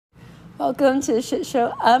Welcome to the shit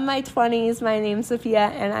show of my 20s. My name's Sophia,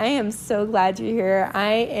 and I am so glad you're here.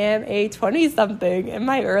 I am a 20-something in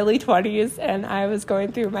my early 20s, and I was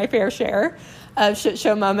going through my fair share of shit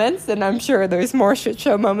show moments, and I'm sure there's more shit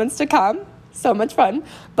show moments to come. So much fun.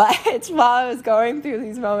 But while I was going through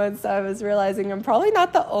these moments, I was realizing I'm probably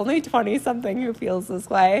not the only 20-something who feels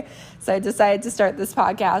this way. So I decided to start this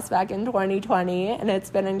podcast back in 2020, and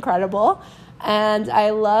it's been incredible. And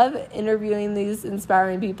I love interviewing these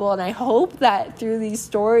inspiring people, and I hope that through these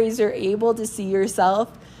stories, you're able to see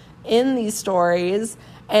yourself in these stories.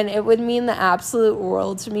 And it would mean the absolute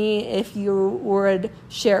world to me if you would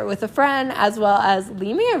share it with a friend, as well as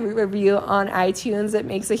leave me a review on iTunes. It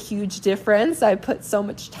makes a huge difference. I put so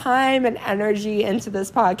much time and energy into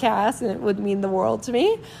this podcast, and it would mean the world to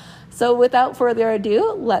me. So without further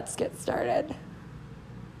ado, let's get started.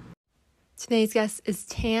 Today's guest is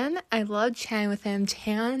Thanh. I love chatting with him.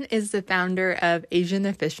 Thanh is the founder of Asian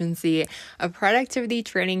Efficiency, a productivity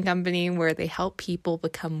training company where they help people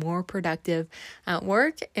become more productive at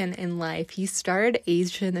work and in life. He started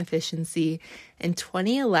Asian Efficiency in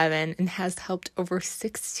 2011 and has helped over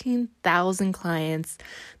 16,000 clients.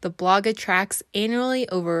 The blog attracts annually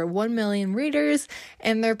over 1 million readers,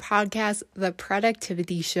 and their podcast, The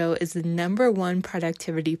Productivity Show, is the #1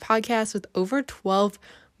 productivity podcast with over 12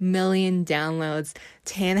 million downloads.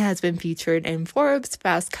 Thanh has been featured in Forbes,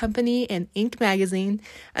 Fast Company, and Inc. magazine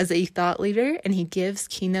as a thought leader, and he gives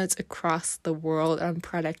keynotes across the world on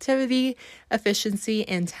productivity, efficiency,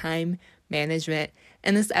 and time management.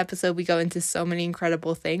 In this episode, we go into so many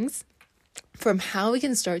incredible things, from how we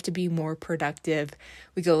can start to be more productive.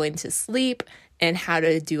 We go into sleep and how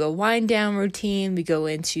to do a wind down routine. We go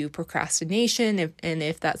into procrastination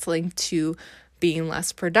if that's linked to being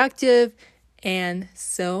less productive, and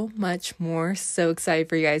so much more. So excited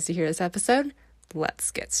for you guys to hear this episode.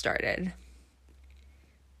 Let's get started.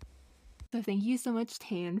 So thank you so much,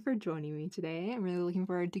 Thanh, for joining me today. I'm really looking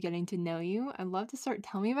forward to getting to know you. I'd love to start.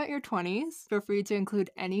 Tell me about your 20s. Feel free to include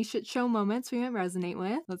any shit show moments we might resonate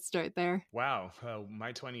with. Let's start there. Wow.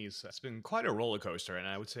 My 20s, it's been quite a roller coaster, and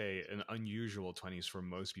I would say an unusual 20s for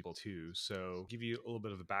most people too. So give you a little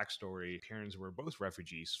bit of a backstory. Parents were both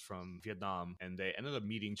refugees from Vietnam, and they ended up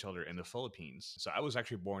meeting each other in the Philippines. So I was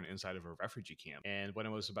actually born inside of a refugee camp. And when I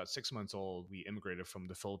was about 6 months old, we immigrated from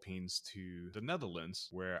the Philippines to the Netherlands,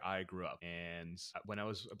 where I grew up. And when I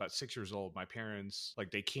was about 6 years old, my parents,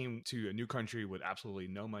 they came to a new country with absolutely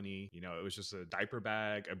no money. It was just a diaper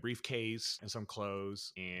bag, a briefcase, and some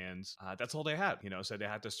clothes. And that's all they had, so they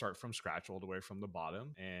had to start from scratch all the way from the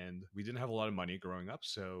bottom. And we didn't have a lot of money growing up.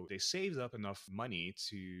 So they saved up enough money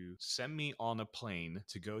to send me on a plane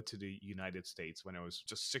to go to the United States when I was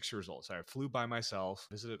just 6 years old. So I flew by myself,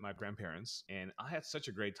 visited my grandparents, and I had such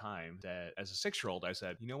a great time that as a 6-year-old, I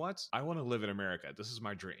said, you know what? I want to live in America. This is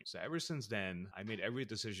my dream. So ever since then, I made every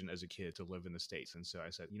decision as a kid to live in the States. And so I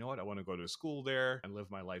said, you know what? I want to go to school there and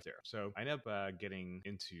live my life there. So I ended up getting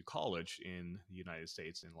into college in the United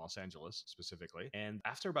States, in Los Angeles specifically. And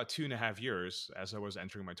after about 2.5 years, as I was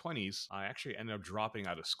entering my 20s, I actually ended up dropping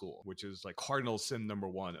out of school, which is like cardinal sin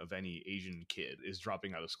 #1 of any Asian kid, is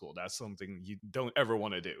dropping out of school. That's something you don't ever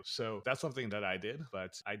want to do. So that's something that I did.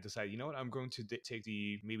 But I decided, you know what? I'm going to take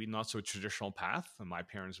the maybe not so traditional path. And my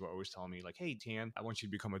parents were always telling me, hey, Thanh, I want you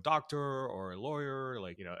to become a doctor or a lawyer,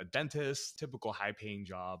 a dentist, typical high paying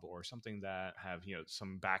job, or something that have,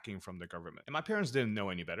 some backing from the government. And my parents didn't know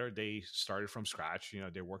any better. They started from scratch.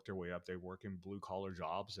 They worked their way up. They work in blue collar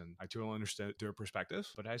jobs, and I totally understand their perspective.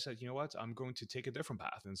 But I said, you know what? I'm going to take a different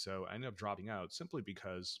path. And so I ended up dropping out simply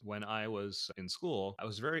because when I was in school, I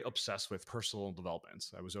was very obsessed with personal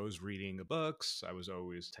development. I was always reading books. I was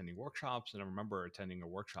always attending workshops. And I remember attending a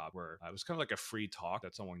workshop where it was kind of like a free talk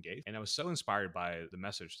that someone gave. And I was so inspired by the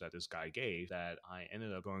message that this guy gave that I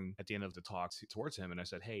ended up going at the end of the talk towards him. And I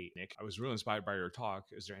said, hey, Nick, I was really inspired by your talk.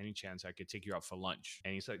 Is there any chance I could take you out for lunch?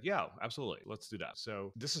 And he said, yeah, absolutely. Let's do that.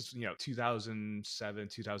 So this is, 2007,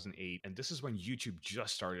 2008. And this is when YouTube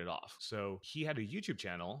just started off. So he had a YouTube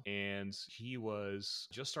channel and he was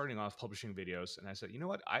just starting off publishing videos. And I said, you know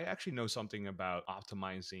what? I actually know something about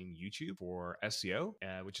optimizing YouTube for SEO,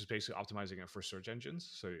 which is basically optimizing it for search engines,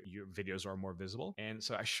 so your videos are more visible. And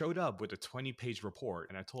so I showed up with a 20-page report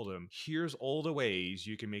and I told him, here's all the ways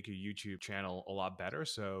you can make a YouTube channel a lot better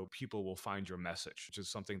so people will find your message, which is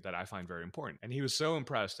something that I find very important. And he was so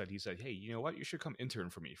impressed that he said, hey, you know what? You should come intern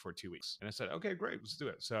for me for 2 weeks. And I said, okay, great, let's do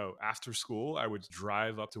it. So after school, I would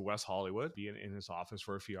drive up to West Hollywood, be in his office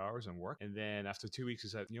for a few hours and work. And then after 2 weeks, he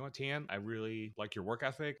said, you know what, Thanh, I really like your work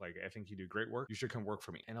ethic. I think you do great work. You should come work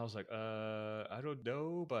for me. And I was like, I don't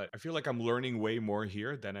know, but I feel like I'm learning way more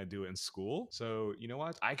here than I do in school. So you know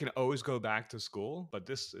what? I can always go back to school, but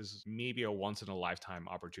this is maybe a once in a lifetime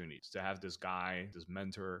opportunity to have this guy, this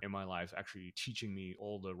mentor in my life actually teaching me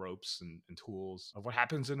all the ropes and tools of what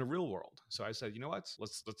happens in the real world. So I said, you know what,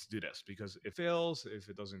 let's do this, because if it fails, if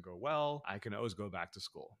it doesn't go well, I can always go back to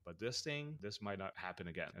school. But this might not happen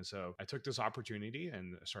again. And so I took this opportunity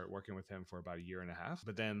and started working with him for about a year and a half.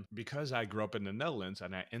 But then because I grew up in the Netherlands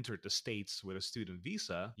and I entered the States with a student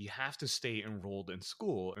visa, you have to stay enrolled in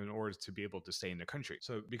school in order to be able to stay in the country.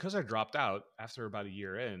 So because I dropped out after about a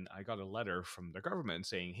year in, I got a letter from the government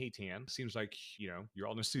saying, hey, Tan, seems like, you're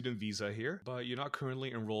on a student visa here, but you're not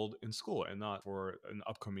currently enrolled in school and not for an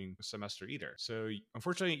upcoming semester either. So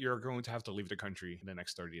unfortunately, you're going to have to leave the country in the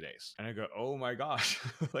next 30 days. And I go, oh my gosh,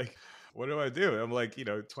 like, what do I do? I'm like,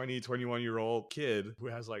 20, 21-year-old kid who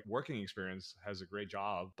has like working experience, has a great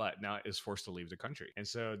job, but now is forced to leave the country. And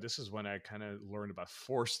so this is when I kind of learned about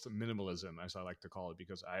forced minimalism, as I like to call it,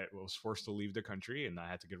 because I was forced to leave the country and I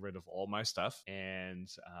had to get rid of all my stuff. And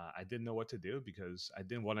I didn't know what to do because I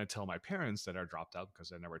didn't want to tell my parents that I dropped out,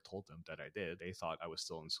 because I never told them that I did. They thought I was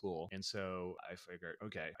still in school. And so I figured,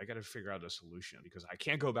 okay, I got to figure out a solution, because I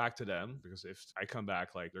can't go back to them, because if I come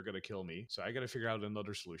back, like, they're going to kill me. So I got to figure out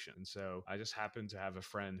another solution. And so I just happened to have a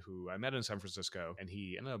friend who I met in San Francisco, and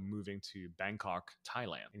he ended up moving to Bangkok,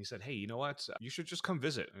 Thailand. And he said, hey, you know what? You should just come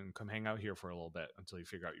visit and come hang out here for a little bit until you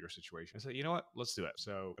figure out your situation. I said, you know what? Let's do it.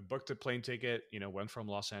 So I booked a plane ticket, went from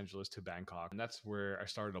Los Angeles to Bangkok. And that's where I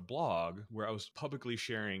started a blog where I was publicly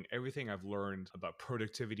sharing everything I've learned about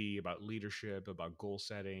productivity, about leadership, about goal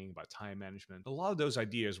setting, about time management. A lot of those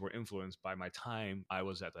ideas were influenced by my time I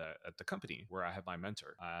was at the company where I had my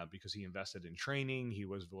mentor, because he invested in training. He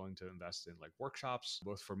was willing to invest in like workshops,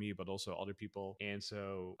 both for me, but also other people. And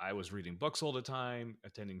so I was reading books all the time,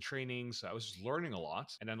 attending trainings. I was just learning a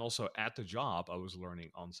lot. And then also at the job, I was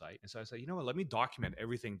learning on site. And so I said, you know what, let me document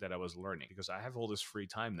everything that I was learning, because I have all this free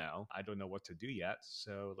time now. I don't know what to do yet.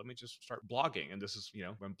 So let me just start blogging. And this is,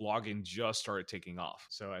 when blogging just started taking off.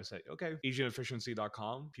 So I said, okay,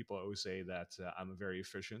 asianefficiency.com. People always say that I'm very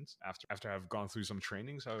efficient after I've gone through some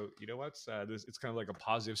training. So you know what? It's kind of like a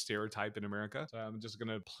positive stereotype in America. So I'm just going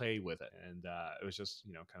to play with it. And it was just,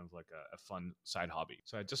 kind of like a fun side hobby.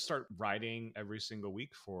 So I just start writing every single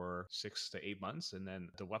week for 6 to 8 months. And then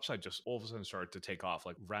the website just all of a sudden started to take off.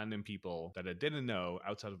 Like random people that I didn't know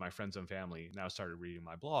outside of my friends and family now started reading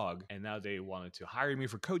my blog. And now they wanted to hire me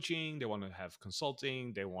for coaching. They wanted to have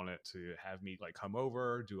consulting. They wanted to have me like come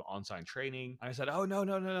over, do on-site training. I said, oh,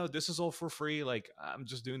 no. This is all for free. Like I'm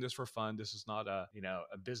just doing this for fun. This is not a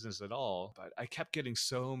business at all. But I kept getting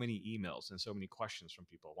so many emails and so many questions from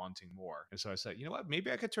people wanting more. And so I said, you know what,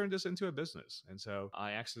 maybe I could turn this into a business. And so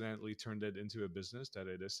I accidentally turned it into a business that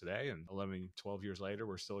it is today. And 11, 12 years later,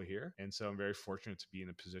 we're still here. And so I'm very fortunate to be in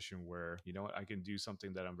a position where, I can do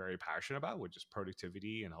something that I'm very passionate about, which is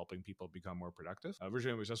productivity and helping people become more productive.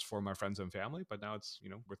 Originally, it was just for my friends and family, but now it's,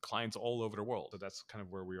 with clients all over the world. So that's kind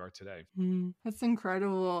of where we are today. That's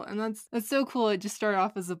incredible. And that's so cool. It just started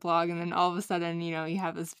off as a blog, and then all of a sudden, you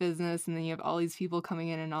have this business, and then you have all these people coming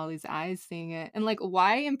in and all these eyes seeing it. And like,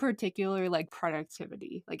 why in particular, like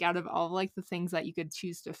productivity? Like out of all like the things that you could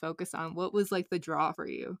choose to focus on, what was like the draw for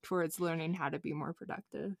you towards learning how to be more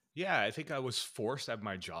productive? Yeah, I think I was forced at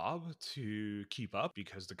my job to keep up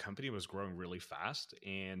because the company was growing really fast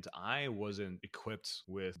and I wasn't equipped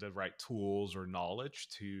with the right tools or knowledge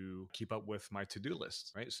to keep up with my to-do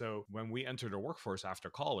list, right? So when we enter the workforce after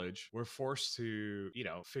college, we're forced to,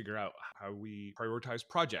 figure out how we prioritize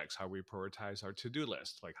projects, how we prioritize our to-do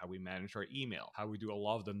list, like how we manage our email, how we do a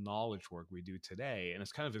lot of the knowledge work we do today. And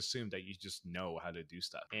it's kind of assumed that you just know how to do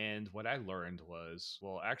stuff. And what I learned was,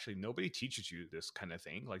 well, actually, nobody teaches you this kind of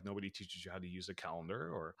thing. Like nobody teaches you how to use a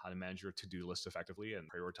calendar or how to manage your to-do list effectively and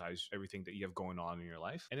prioritize everything that you have going on in your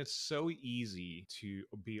life. And it's so easy to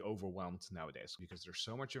be overwhelmed nowadays because there's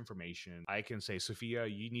so much information. I can say, Sophia,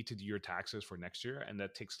 you need to do your taxes for next year. And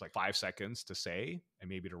that takes like 5 seconds to say and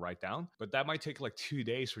maybe to write down, but that might take like 2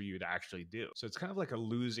 days for you to actually do. So it's kind of like a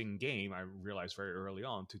losing game. I realized very early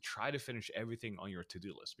on to try to finish everything on your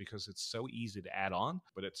to-do list because it's so easy to add on,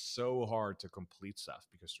 but it's so hard to complete stuff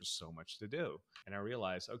because there's so much to do. And I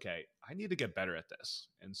realized, okay, I need to get better at this.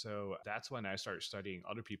 And so that's when I started studying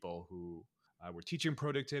other people who were teaching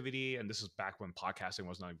productivity. And this is back when podcasting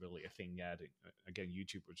was not really a thing yet. Again,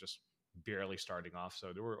 YouTube was just barely starting off.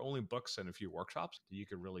 So there were only books and a few workshops that you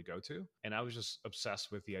could really go to. And I was just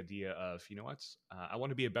obsessed with the idea of, I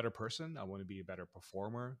want to be a better person. I want to be a better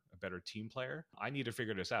performer, a better team player. I need to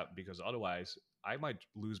figure this out because otherwise I might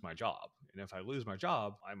lose my job. And if I lose my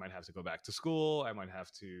job, I might have to go back to school. I might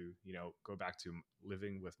have to, go back to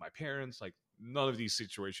living with my parents. Like none of these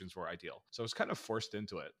situations were ideal. So I was kind of forced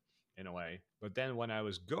into it. in a way. But then when I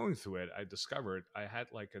was going through it, I discovered I had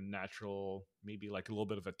like a natural, maybe like a little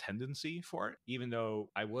bit of a tendency for it, even though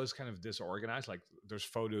I was kind of disorganized. Like there's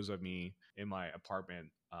photos of me in my apartment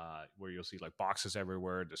where you'll see like boxes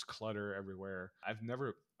everywhere, there's clutter everywhere. I've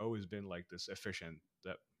never always been like this efficient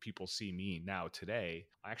that people see me now today.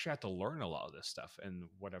 I actually had to learn a lot of this stuff. And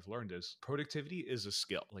what I've learned is productivity is a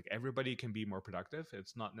skill. Like everybody can be more productive.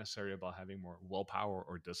 It's not necessarily about having more willpower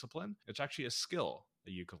or discipline. It's actually a skill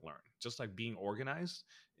that you can learn. Just like being organized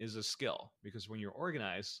is a skill, because when you're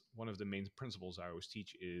organized, one of the main principles I always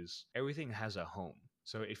teach is everything has a home.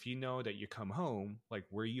 So if you know that you come home, like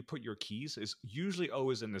where you put your keys is usually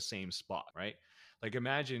always in the same spot, right? Like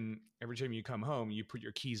imagine every time you come home, you put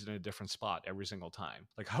your keys in a different spot every single time.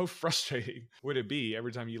 Like how frustrating would it be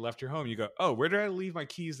every time you left your home? You go, oh, where did I leave my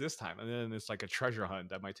keys this time? And then it's like a treasure hunt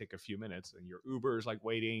that might take a few minutes, and your Uber is like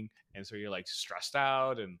waiting. And so you're like stressed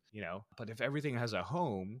out and, but if everything has a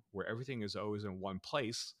home where everything is always in one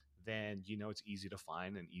place, then it's easy to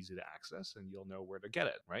find and easy to access, and you'll know where to get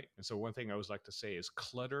it, right? And so one thing I always like to say is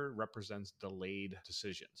clutter represents delayed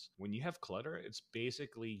decisions. When you have clutter, it's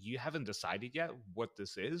basically you haven't decided yet what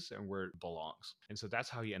this is and where it belongs. And so that's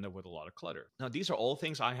how you end up with a lot of clutter. Now, these are all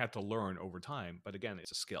things I had to learn over time, but again,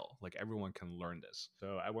 it's a skill. Like everyone can learn this.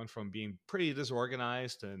 So I went from being pretty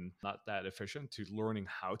disorganized and not that efficient to learning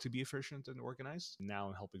how to be efficient and organized. Now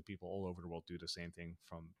I'm helping people all over the world do the same thing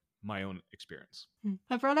from my own experience.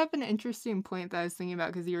 I brought up an interesting point that I was thinking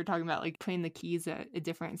about because you were talking about like putting the keys at a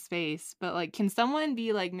different space. But like, can someone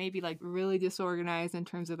be like maybe like really disorganized in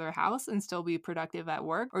terms of their house and still be productive at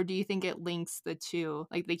work? Or do you think it links the two?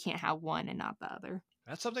 Like they can't have one and not the other?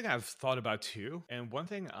 That's something I've thought about too. And one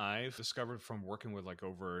thing I've discovered from working with like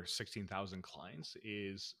over 16,000 clients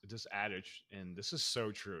is this adage, and this is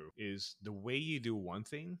so true, is the way you do one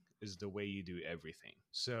thing is the way you do everything.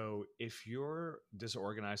 So if you're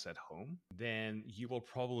disorganized at home, then you will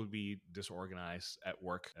probably be disorganized at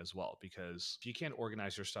work as well. Because if you can't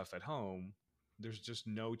organize your stuff at home, there's just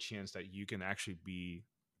no chance that you can actually be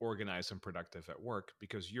organized and productive at work,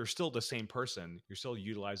 because you're still the same person. You're still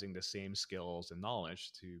utilizing the same skills and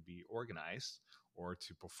knowledge to be organized or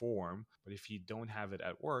to perform. But if you don't have it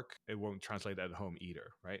at work, it won't translate at home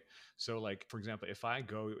either, right? So like, for example, if I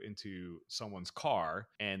go into someone's car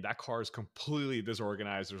and that car is completely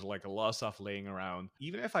disorganized, there's like a lot of stuff laying around,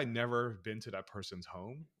 even if I never been to that person's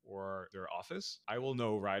home or their office, I will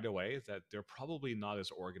know right away that they're probably not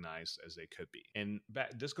as organized as they could be. And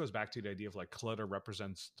this goes back to the idea of like clutter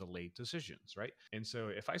represents delayed decisions, right? And so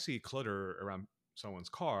if I see clutter around someone's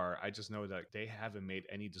car, I just know that they haven't made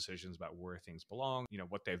any decisions about where things belong,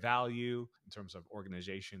 what they value in terms of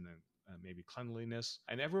organization and maybe cleanliness.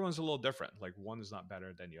 And everyone's a little different. Like one is not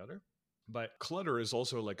better than the other. But clutter is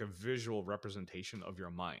also like a visual representation of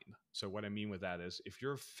your mind. So what I mean with that is if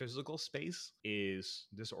your physical space is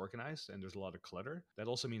disorganized and there's a lot of clutter, that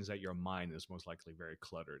also means that your mind is most likely very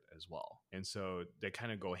cluttered as well. And so they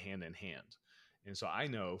kind of go hand in hand. And so I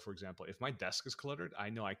know, for example, if my desk is cluttered, I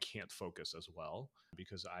know I can't focus as well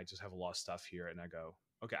because I just have a lot of stuff here, and I go,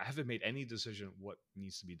 okay, I haven't made any decision what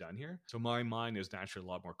needs to be done here. So my mind is naturally a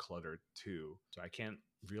lot more cluttered too. So I can't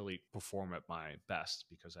really perform at my best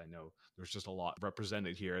because I know there's just a lot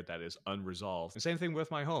represented here that is unresolved. And same thing with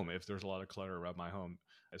my home. If there's a lot of clutter around my home,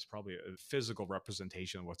 it's probably a physical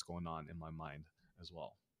representation of what's going on in my mind as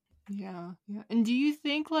well. Yeah, yeah. And do you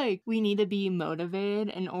think like we need to be motivated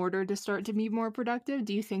in order to start to be more productive?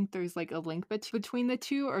 Do you think there's like a link between the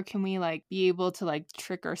two, or can we like be able to like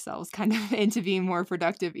trick ourselves kind of into being more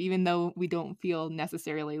productive even though we don't feel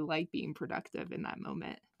necessarily like being productive in that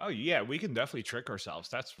moment? Oh, yeah, we can definitely trick ourselves.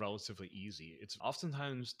 That's relatively easy. It's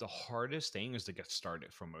oftentimes the hardest thing is to get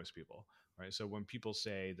started for most people, right? So when people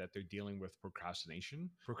say that they're dealing with procrastination,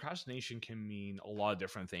 procrastination can mean a lot of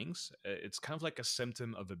different things. It's kind of like a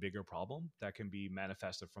symptom of a bigger problem that can be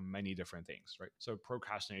manifested from many different things, right? So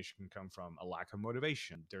procrastination can come from a lack of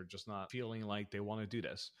motivation. They're just not feeling like they want to do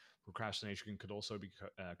this. Procrastination could also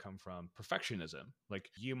come from perfectionism.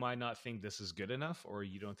 Like you might not think this is good enough, or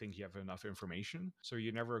you don't think you have enough information, so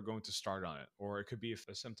you're never going to start on it. Or it could be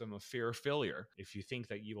a symptom of fear of failure. If you think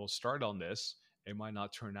that you will start on this, it might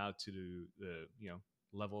not turn out to the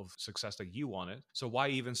level of success that you wanted. So why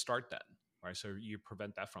even start then? Right. So you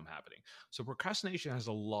prevent that from happening. So procrastination has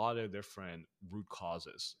a lot of different root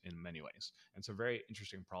causes in many ways. And it's a very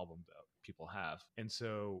interesting problem that people have. And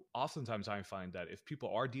so oftentimes I find that if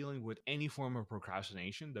people are dealing with any form of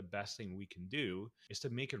procrastination, the best thing we can do is to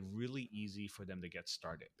make it really easy for them to get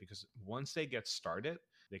started. Because once they get started,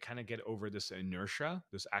 they kind of get over this inertia,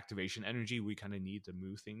 this activation energy we kind of need to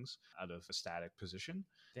move things out of a static position,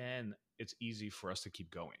 then it's easy for us to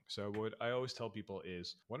keep going. So what I always tell people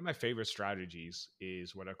is one of my favorite strategies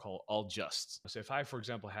is what I call all justs. So if I, for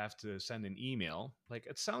example, have to send an email, like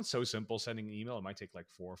it sounds so simple sending an email, it might take like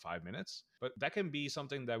 4 or 5 minutes, but that can be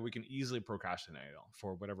something that we can easily procrastinate on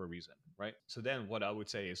for whatever reason, right? So then what I would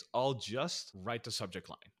say is I'll just write the subject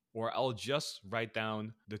line, or I'll just write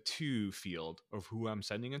down the to field of who I'm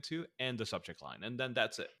sending it to and the subject line. And then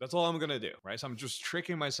that's it. That's all I'm going to do, right? So I'm just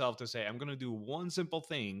tricking myself to say I'm going to do one simple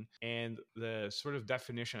thing. And the sort of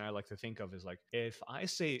definition I like to think of is like, if I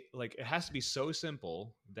say, like, it has to be so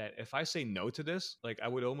simple that if I say no to this, like, I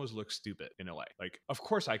would almost look stupid in a way. Like, of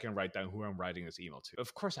course I can write down who I'm writing this email to.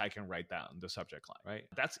 Of course I can write down the subject line, right?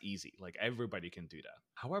 That's easy. Like, everybody can do that.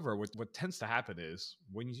 However, what tends to happen is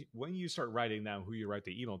when you start writing down who you write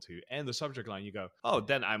the email to and the subject line, you go, oh,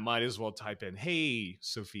 then I might as well type in, hey,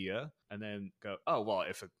 Sophia, and then go, oh, well,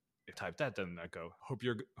 if I type that, then I go, hope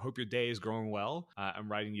your day is going well. I'm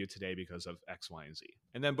writing you today because of X, Y, and Z.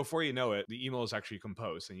 And then before you know it, the email is actually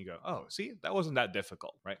composed and you go, oh, see, that wasn't that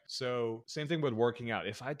difficult, right? So same thing with working out.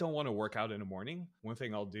 If I don't want to work out in the morning, one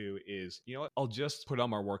thing I'll do is, you know what, I'll just put on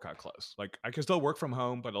my workout clothes. Like I can still work from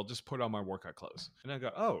home, but I'll just put on my workout clothes. And I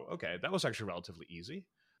go, oh, okay, that was actually relatively easy.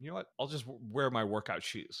 You know what? I'll just wear my workout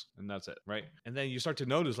shoes and that's it, right? And then you start to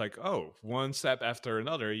notice like, oh, one step after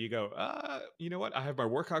another, you go, you know what? I have my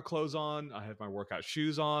workout clothes on. I have my workout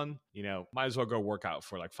shoes on, you know, might as well go work out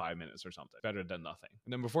for like 5 minutes or something. Better than nothing.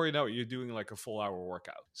 And then before you know it, you're doing like a full hour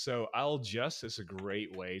workout. So I'll just is a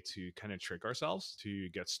great way to kind of trick ourselves to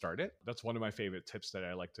get started. That's one of my favorite tips that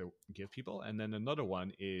I like to give people. And then another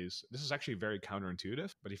one is, this is actually very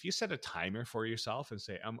counterintuitive, but if you set a timer for yourself and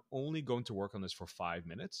say, I'm only going to work on this for 5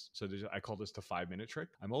 minutes. So I call this the 5-minute trick.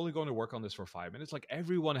 I'm only going to work on this for 5 minutes. Like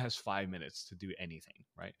everyone has 5 minutes to do anything,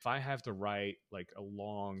 right? If I have to write like a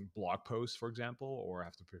long blog post, for example, or I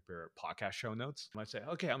have to prepare podcast show notes, I might say,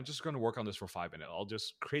 okay, I'm just going to work on this for 5 minutes. I'll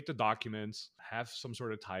just create the documents, have some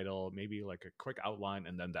sort of title, maybe like a quick outline,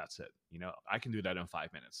 and then that's it. You know, I can do that in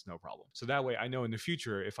 5 minutes, no problem. So that way I know in the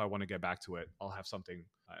future, if I want to get back to it, I'll have something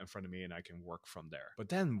in front of me and I can work from there. But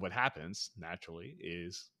then what happens naturally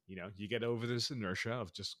is, you know, you get over this inertia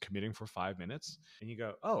of just committing for 5 minutes and you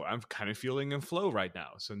go, oh, I'm kind of feeling in flow right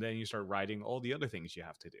now. So then you start writing all the other things you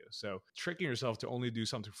have to do. So tricking yourself to only do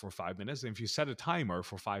something for 5 minutes. And if you set a timer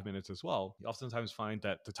for 5 minutes as well, you oftentimes find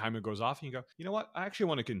that the timer goes off and you go, you know what? I actually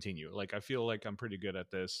want to continue. Like, I feel like I'm pretty good at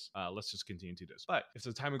this. Let's just continue to do this. But if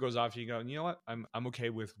the timer goes off, you go, you know what? I'm okay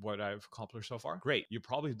with what I've accomplished so far. Great. You've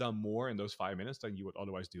probably done more in those 5 minutes than you would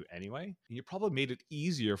otherwise do anyway. And you probably made it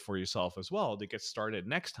easier for yourself as well to get started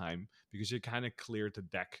next time because you kind of cleared the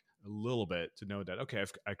deck a little bit to know that, okay,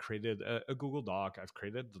 I created a Google Doc, I've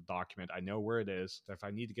created the document, I know where it is. So if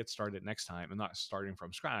I need to get started next time and not starting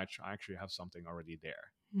from scratch, I actually have something already there.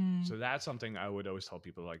 So that's something I would always tell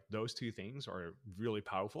people, like those two things are really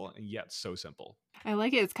powerful and yet so simple. I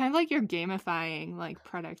like it. It's kind of like you're gamifying like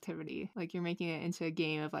productivity. Like you're making it into a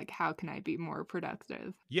game of like, how can I be more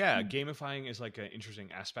productive? Yeah, gamifying is like an interesting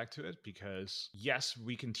aspect to it because yes,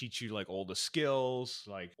 we can teach you like all the skills,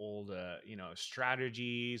 like all the, you know,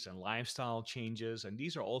 strategies and lifestyle changes. And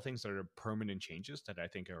these are all things that are permanent changes that I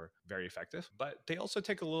think are very effective, but they also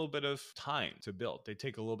take a little bit of time to build. They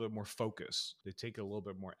take a little bit more focus. They take a little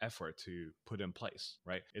bit more effort to put in place,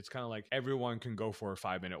 right? It's kind of like everyone can go for a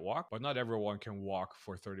 5-minute walk, but not everyone can walk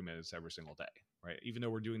for 30 minutes every single day. Right? Even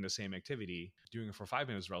though we're doing the same activity, doing it for 5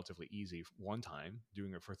 minutes is relatively easy one time.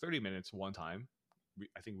 Doing it for 30 minutes one time,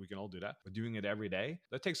 I think we can all do that. But doing it every day,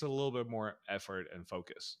 that takes a little bit more effort and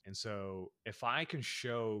focus. And so if I can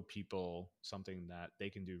show people something that they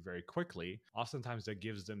can do very quickly, oftentimes that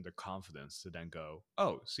gives them the confidence to then go,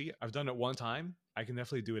 oh, see, I've done it one time. I can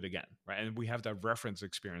definitely do it again, right? And we have that reference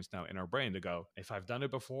experience now in our brain to go, if I've done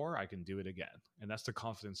it before, I can do it again. And that's the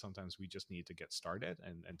confidence sometimes we just need to get started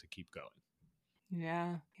and to keep going.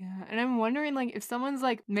 Yeah. Yeah. And I'm wondering, like, if someone's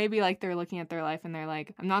like, maybe like they're looking at their life and they're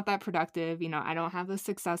like, I'm not that productive, you know, I don't have the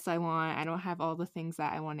success I want. I don't have all the things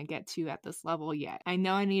that I want to get to at this level yet. I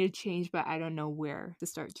know I need to change, but I don't know where to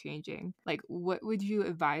start changing. Like, what would you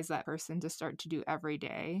advise that person to start to do every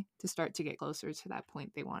day to start to get closer to that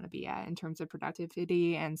point they want to be at in terms of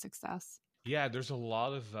productivity and success? Yeah, there's a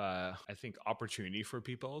lot of, I think, opportunity for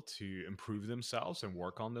people to improve themselves and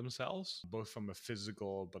work on themselves, both from a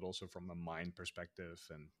physical but also from a mind perspective.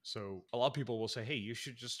 And so a lot of people will say, hey, you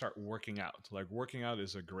should just start working out. Like, working out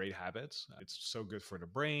is a great habit. It's so good for the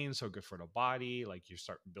brain, so good for the body. Like, you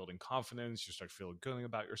start building confidence, you start feeling good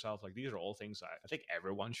about yourself. Like, these are all things I think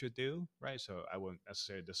everyone should do, right? So I wouldn't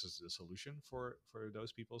necessarily this is the solution for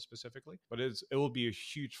those people specifically, but it will be a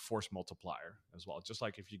huge force multiplier as well. Just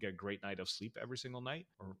like if you get a great night of sleep every single night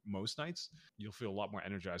or most nights, you'll feel a lot more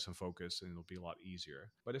energized and focused, and it'll be a lot easier.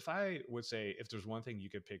 But if I would say, if there's one thing you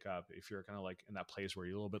could pick up, if you're kind of like in that place where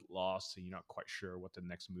you're a little bit lost and you're not quite sure what the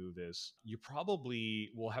next move is, you probably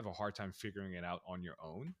will have a hard time figuring it out on your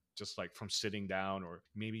own, just like from sitting down, or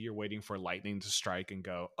maybe you're waiting for lightning to strike and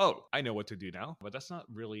go, oh, I know what to do now. But that's not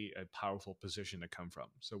really a powerful position to come from.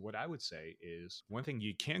 So what I would say is, one thing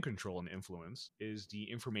you can control and influence is the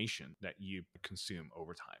information that you consume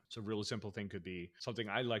over time. So a really simple thing could be, something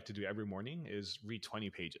I like to do every morning is read 20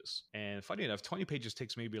 pages. And funny enough, 20 pages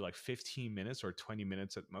takes maybe like 15 minutes or 20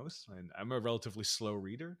 minutes at most. And I'm a relatively slow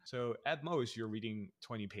reader. So at most, you're reading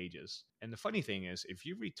 20 pages. And the funny thing is, if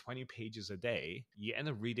you read 20 pages a day, you end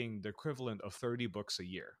up reading the equivalent of 30 books a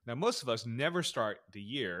year. Now, most of us never start the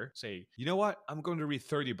year, say, you know what, I'm going to read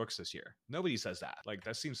 30 books this year. Nobody says that. Like,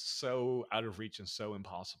 that seems so out of reach and so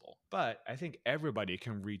impossible. But I think everybody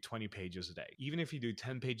can read 20 pages a day. Even if you do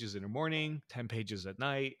 10 pages in the morning, 10 pages at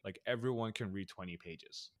night, like, everyone can read 20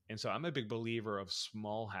 pages. And so I'm a big believer of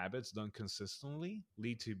small habits done consistently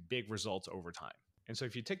lead to big results over time. And so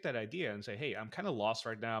if you take that idea and say, hey, I'm kind of lost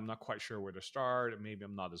right now, I'm not quite sure where to start, maybe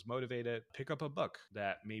I'm not as motivated, pick up a book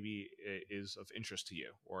that maybe is of interest to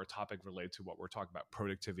you, or a topic related to what we're talking about: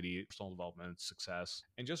 productivity, personal development, success,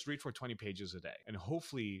 and just read for 20 pages a day. And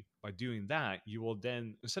hopefully by doing that, you will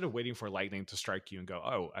then, instead of waiting for lightning to strike you and go,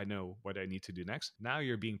 oh, I know what I need to do next, now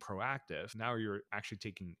you're being proactive. Now you're actually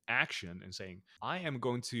taking action and saying, I am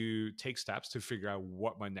going to take steps to figure out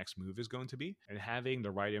what my next move is going to be. And having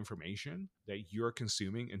the right information that you're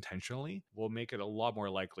consuming intentionally will make it a lot more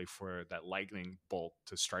likely for that lightning bolt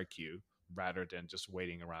to strike you, rather than just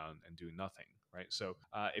waiting around and doing nothing. Right. So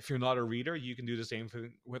if you're not a reader, you can do the same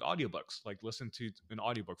thing with audiobooks. Like, listen to an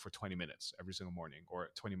audiobook for 20 minutes every single morning, or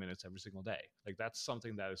 20 minutes every single day. Like, that's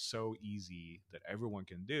something that is so easy that everyone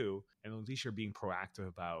can do. And at least you're being proactive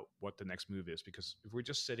about what the next move is. Because if we're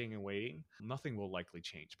just sitting and waiting, nothing will likely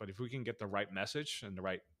change. But if we can get the right message and the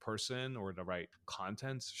right person or the right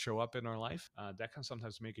content show up in our life, that can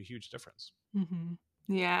sometimes make a huge difference. Mm-hmm.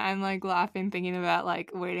 Yeah, I'm like laughing thinking about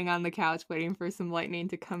like waiting on the couch, waiting for some lightning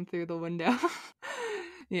to come through the window.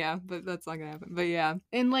 Yeah, but that's not gonna happen. But yeah.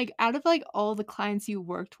 And like, out of like all the clients you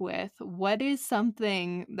worked with, what is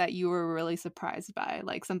something that you were really surprised by?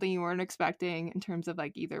 Like, something you weren't expecting in terms of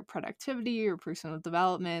like either productivity or personal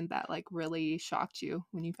development that like really shocked you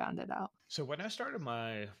when you found it out? So when I started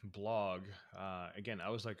my blog, again, I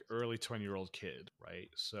was like early 20-year-old kid, right?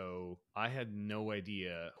 So I had no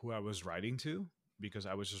idea who I was writing to, because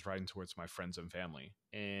I was just writing towards my friends and family.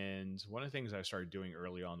 And one of the things I started doing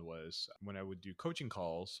early on was, when I would do coaching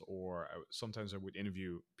calls, or sometimes I would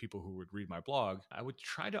interview people who would read my blog, I would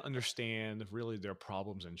try to understand really their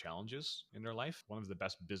problems and challenges in their life. One of the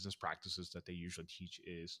best business practices that they usually teach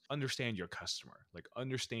is understand your customer. Like,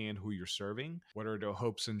 understand who you're serving. What are their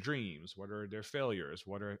hopes and dreams? What are their failures?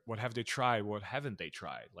 What have they tried? What haven't they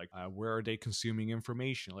tried? Like, where are they consuming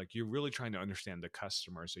information? Like, you're really trying to understand the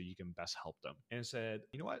customer so you can best help them. And said,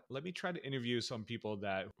 you know what? Let me try to interview some people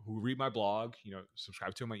that who read my blog,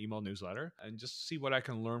 subscribe to my email newsletter, and just see what I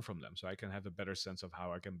can learn from them, so I can have a better sense of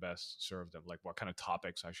how I can best serve them, like what kind of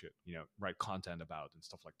topics I should, write content about and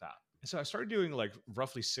stuff like that. And so I started doing like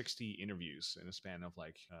roughly 60 interviews in a span of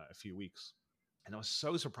like a few weeks. And I was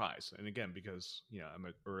so surprised. And again, because, I'm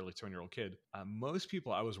an early 20-year-old kid, most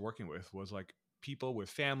people I was working with was like people with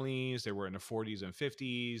families. They were in the 40s and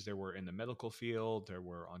 50s. They were in the medical field. There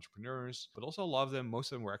were entrepreneurs, but also a lot of them,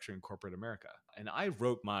 most of them were actually in corporate America. And I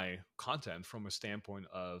wrote my content from a standpoint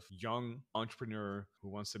of young entrepreneur who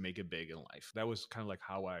wants to make it big in life. That was kind of like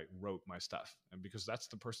how I wrote my stuff. And because that's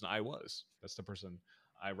the person I was, that's the person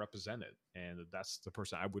I represented, and that's the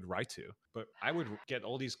person I would write to. But I would get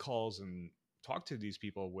all these calls and talk to these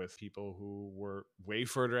people with people who were way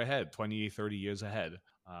further ahead, 20, 30 years ahead,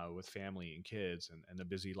 with family and kids and a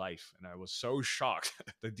busy life. And I was so shocked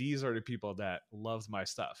that these are the people that loved my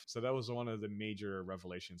stuff. So that was one of the major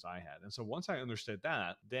revelations I had. And so once I understood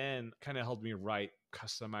that, then kind of helped me write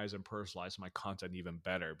customize and personalize my content even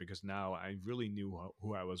better, because now I really knew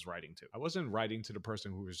who I was writing to. I wasn't writing to the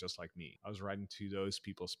person who was just like me. I was writing to those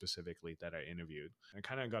people specifically that I interviewed, and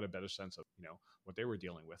kind of got a better sense of, what they were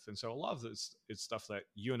dealing with. And so a lot of this, it's stuff that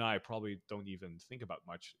you and I probably don't even think about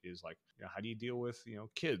much, is like, how do you deal with,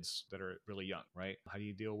 kids that are really young, right? How do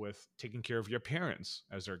you deal with taking care of your parents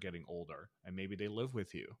as they're getting older and maybe they live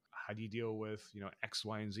with you? How do you deal with, X,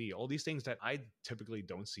 Y, and Z? All these things that I typically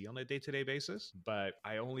don't see on a day-to-day basis, but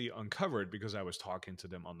I only uncovered because I was talking to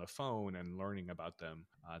them on the phone and learning about them,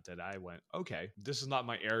 that I went, okay, this is not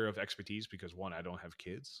my area of expertise, because one, I don't have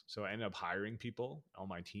kids. So I ended up hiring people on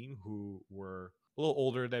my team who were a little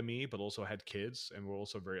older than me, but also had kids and were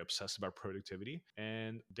also very obsessed about productivity.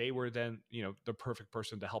 And they were then, the perfect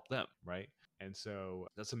person to help them, right? And so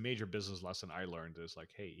that's a major business lesson I learned, is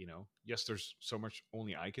like, hey, yes, there's so much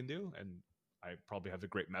only I can do. And I probably have a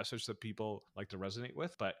great message that people like to resonate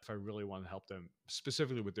with. But if I really want to help them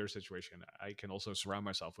specifically with their situation, I can also surround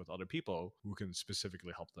myself with other people who can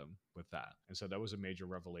specifically help them with that. And so that was a major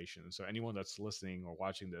revelation. So anyone that's listening or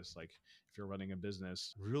watching this, like, if you're running a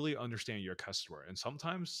business, really understand your customer. And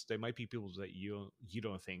sometimes they might be people that you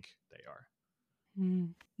don't think they are.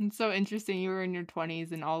 It's so interesting. You were in your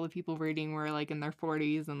 20s and all the people reading were like in their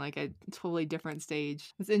 40s and like a totally different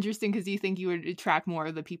stage. It's interesting because you think you would attract more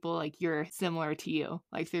of the people like you're similar to you,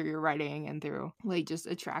 like through your writing and through like just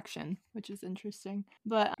attraction, which is interesting.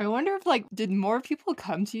 But I wonder if like, did more people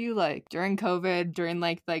come to you like during COVID, during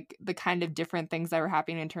like the kind of different things that were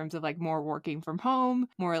happening in terms of like more working from home,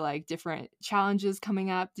 more like different challenges coming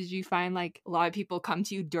up? Did you find like a lot of people come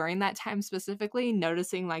to you during that time specifically,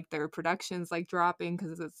 noticing like their productions like dropping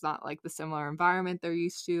because it's not like the similar environment they're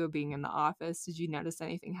used to of being in the office? Did you notice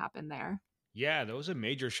anything happen there? Yeah, there was a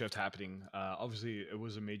major shift happening. Obviously, it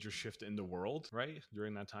was a major shift in the world, right?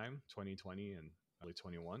 During that time, 2020 and early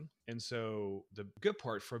 21. And so the good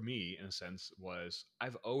part for me, in a sense, was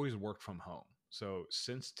I've always worked from home. So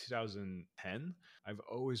since 2010, I've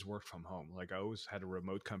always worked from home. Like, I always had a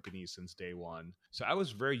remote company since day one. So I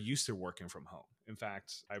was very used to working from home. In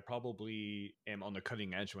fact, I probably am on the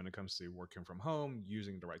cutting edge when it comes to working from home,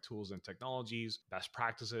 using the right tools and technologies, best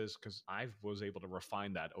practices, because I was able to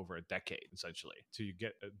refine that over a decade, essentially, to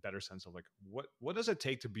get a better sense of like, what does it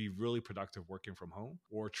take to be really productive working from home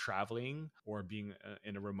or traveling or being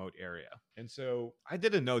in a remote area. And so I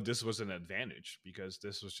didn't know this was an advantage, because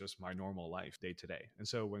this was just my normal life day to day. And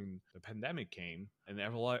so when the pandemic came and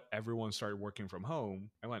everyone started working from home,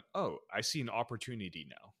 I went, oh, I see an opportunity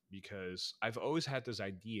now, because I've always had this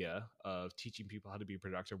idea of teaching people how to be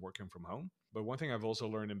productive working from home. But one thing I've also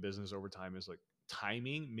learned in business over time is like,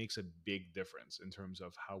 timing makes a big difference in terms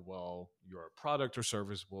of how well your product or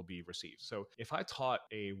service will be received. So if I taught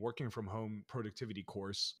a working from home productivity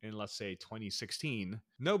course in, let's say, 2016,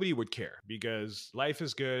 nobody would care, because life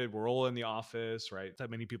is good. We're all in the office, right?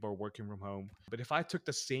 That many people are working from home. But if I took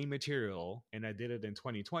the same material and I did it in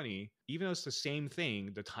 2020, even though it's the same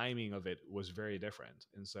thing, the timing of it was very different.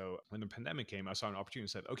 And so when the pandemic came, I saw an opportunity and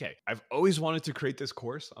said, okay, I've always wanted to create this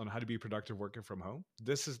course on how to be productive working from home.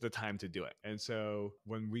 This is the time to do it. And so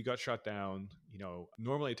when we got shut down,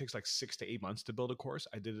 normally it takes like 6 to 8 months to build a course.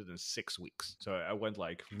 I did it in 6 weeks. So I went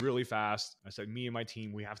like really fast. I said, me and my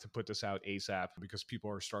team, we have to put this out ASAP, because people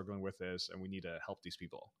are struggling with this and we need to help these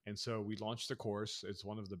people. And so we launched the course. It's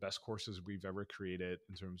one of the best courses we've ever created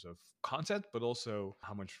in terms of content, but also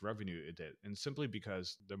how much revenue it did. And simply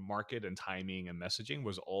because the market and timing and messaging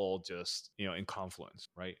was all just, in confluence,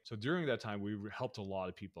 right? So during that time, we helped a lot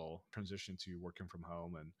of people transition to working from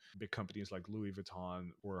home, and big companies like Louis Vuitton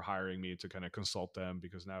were hiring me to kind of consult them,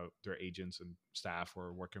 because now their agents and staff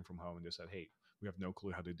were working from home, and they said, hey, we have no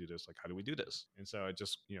clue how to do this. Like, how do we do this? And so I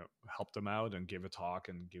just, helped them out and gave a talk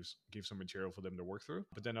and gave some material for them to work through.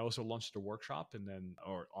 But then I also launched a workshop,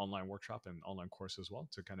 or online workshop and online course as well,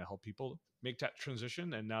 to kind of help people make that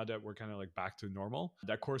transition. And now that we're kind of like back to normal,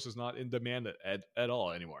 that course is not in demand at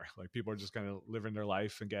all anymore. Like, people are just kind of living their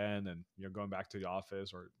life again, and going back to the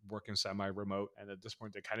office or working semi-remote. And at this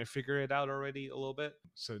point, they kind of figure it out already a little bit.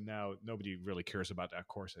 So now nobody really cares about that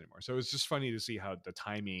course anymore. So it's just funny to see how the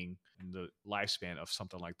timing and the lifespan of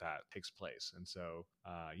something like that takes place. And so,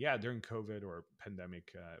 yeah, during COVID or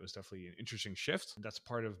pandemic, it was definitely an interesting shift. That's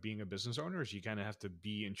part of being a business owner, is you kind of have to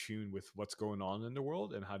be in tune with what's going on in the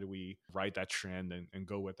world, and how do we ride that trend and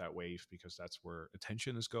go with that wave, because that's where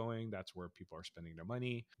attention is going. That's where people are spending their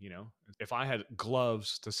money. If I had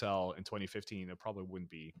gloves to sell in 2015, it probably wouldn't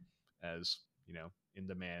be as, in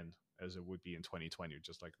demand as it would be in 2020,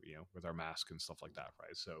 just like, with our mask and stuff like that,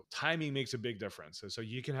 right? So timing makes a big difference. And so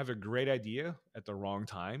you can have a great idea at the wrong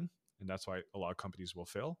time, and that's why a lot of companies will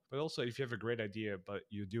fail. But also, if you have a great idea, but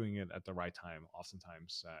you're doing it at the right time,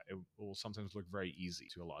 oftentimes it will sometimes look very easy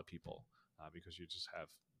to a lot of people because you just have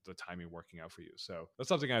the timing working out for you. So that's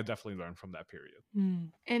something I definitely learned from that period.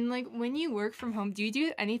 And like when you work from home, do you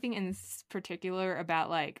do anything in particular about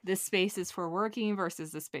like this space is for working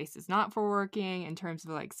versus the space is not for working in terms of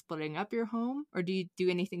like splitting up your home? Or do you do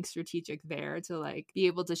anything strategic there to like be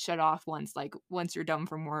able to shut off once you're done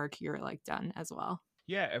from work, you're like done as well?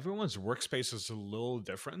 Yeah, everyone's workspace is a little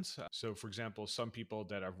different. So, for example, some people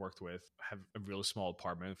that I've worked with have a really small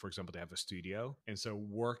apartment. For example, they have a studio. And so,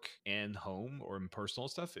 work and home or personal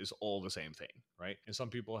stuff is all the same thing, right? And some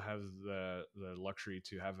people have the luxury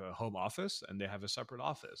to have a home office and they have a separate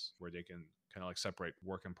office where they can kind of like separate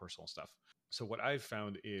work and personal stuff. So what I've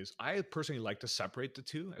found is I personally like to separate the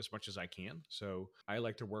two as much as I can. So I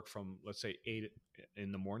like to work from, let's say, 8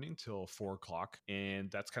 in the morning till 4 o'clock.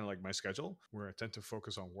 And that's kind of like my schedule where I tend to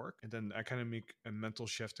focus on work. And then I kind of make a mental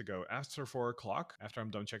shift to go after 4 o'clock, after I'm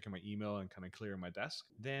done checking my email and kind of clearing my desk.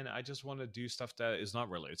 Then I just want to do stuff that is not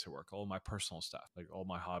related to work, all my personal stuff, like all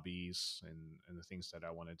my hobbies and the things that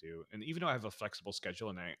I want to do. And even though I have a flexible schedule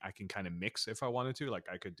and I can kind of mix if I wanted to, like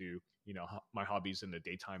I could do, my hobbies in the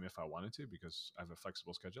daytime if I wanted to, because I have a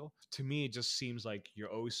flexible schedule. To me, it just seems like you're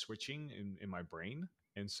always switching in my brain.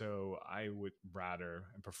 And so I would rather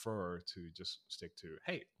and prefer to just stick to,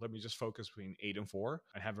 hey, let me just focus between 8 and 4.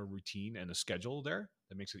 I have a routine and a schedule there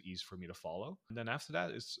that makes it easy for me to follow. And then after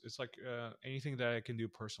that, it's like anything that I can do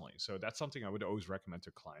personally. So that's something I would always recommend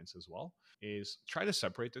to clients as well, is try to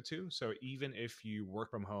separate the two. So even if you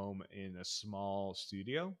work from home in a small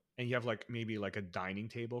studio and you have like maybe like a dining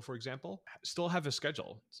table, for example, still have a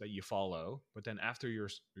schedule that you follow. But then after your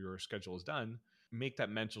schedule is done, make that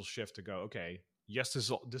mental shift to go, okay, yes,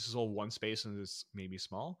 this is all one space and it's maybe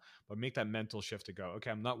small, but make that mental shift to go,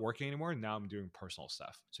 okay, I'm not working anymore. Now I'm doing personal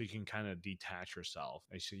stuff. So you can kind of detach yourself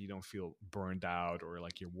and so you don't feel burned out or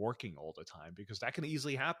like you're working all the time, because that can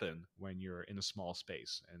easily happen when you're in a small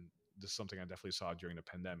space. And this is something I definitely saw during the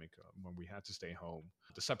pandemic when we had to stay home.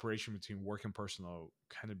 The separation between work and personal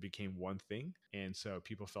kind of became one thing. And so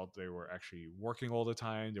people felt they were actually working all the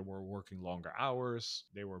time. They were working longer hours.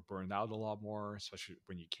 They were burned out a lot more, especially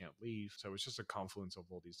when you can't leave. So it's just a confluence of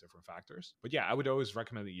all these different factors. But yeah, I would always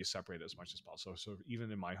recommend that you separate as much as possible. So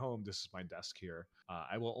even in my home, this is my desk here.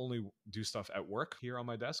 I will only do stuff at work here on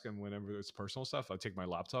my desk. And whenever it's personal stuff, I take my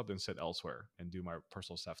laptop and sit elsewhere and do my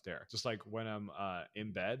personal stuff there. Just like when I'm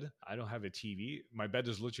in bed, I don't have a TV. My bed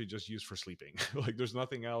is literally just used for sleeping. Like there's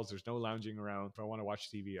nothing else. There's no lounging around. If I want to watch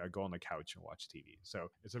TV, I go on the couch and watch TV. So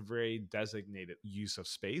it's a very designated use of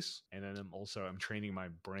space. And then I'm training my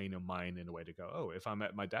brain and mind in a way to go, oh, if I'm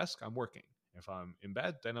at my desk, I'm working. If I'm in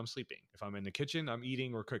bed, then I'm sleeping. If I'm in the kitchen, I'm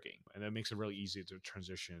eating or cooking. And that makes it really easy to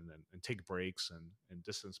transition and take breaks and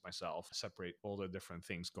distance myself, separate all the different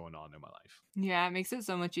things going on in my life. Yeah, it makes it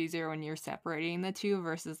so much easier when you're separating the two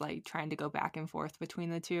versus like trying to go back and forth between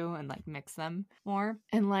the two and like mix them more.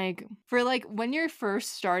 And like for like when you're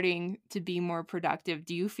first starting to be more productive,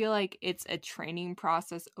 do you feel like it's a training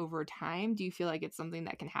process over time? Do you feel like it's something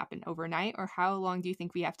that can happen overnight? Or how long do you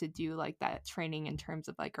think we have to do like that training in terms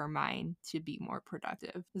of like our mind to be more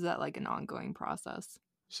productive? Is that like an ongoing process?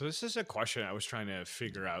 So this is a question I was trying to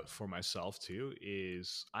figure out for myself too,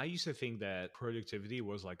 is I used to think that productivity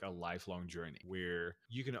was like a lifelong journey where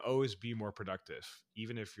you can always be more productive.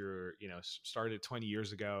 Even if you're, started 20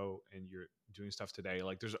 years ago and you're doing stuff today,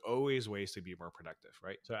 like there's always ways to be more productive,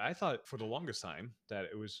 right? So I thought for the longest time that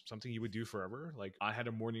it was something you would do forever. Like I had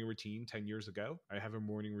a morning routine 10 years ago. I have a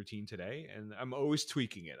morning routine today and I'm always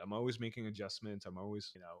tweaking it. I'm always making adjustments. I'm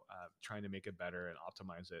always, trying to make it better and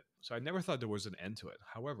optimize it. So I never thought there was an end to it.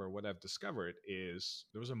 However, what I've discovered is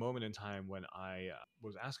there was a moment in time when I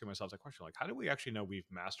was asking myself that question, like, how do we actually know we've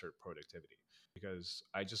mastered productivity? Because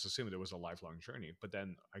I just assumed it was a lifelong journey. But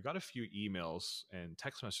then I got a few emails and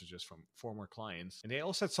text messages from former clients, and they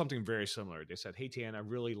all said something very similar. They said, hey, Tian, I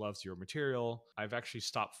really loved your material. I've actually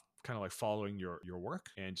stopped kind of like following your work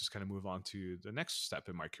and just kind of move on to the next step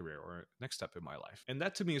in my career or next step in my life. And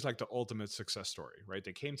that to me is like the ultimate success story, right?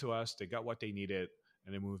 They came to us, they got what they needed,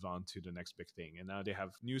 and they moved on to the next big thing. And now they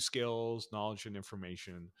have new skills, knowledge, and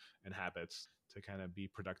information and habits to kind of be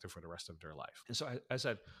productive for the rest of their life. And so I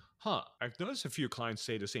said, I've noticed a few clients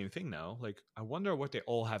say the same thing now. Like, I wonder what they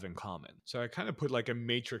all have in common. So I kind of put like a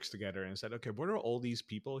matrix together and said, okay, what are all these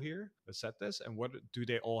people here that said this, and what do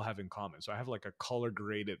they all have in common? So I have like a color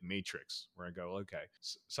graded matrix where I go, okay,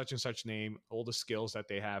 such and such name, all the skills that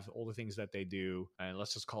they have, all the things that they do, and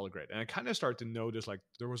let's just color grade. And I kind of start to notice like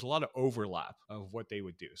there was a lot of overlap of what they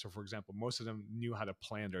would do. So for example, most of them knew how to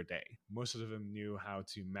plan their day. Most of them knew how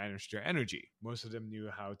to manage their energy. Most of them knew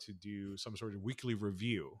how to do some sort of weekly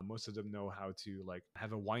review. Most of them know how to like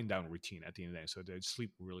have a wind down routine at the end of the day, so they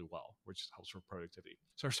sleep really well, which helps for productivity.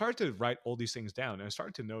 So I started to write all these things down, and I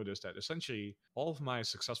started to notice that essentially all of my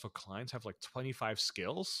successful clients have like 25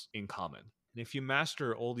 skills in common. And if you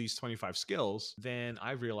master all these 25 skills, then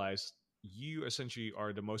I realized you essentially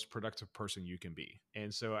are the most productive person you can be.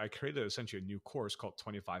 And so I created essentially a new course called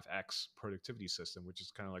 25X Productivity System, which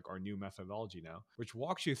is kind of like our new methodology now, which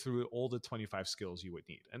walks you through all the 25 skills you would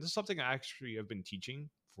need. And this is something I actually have been teaching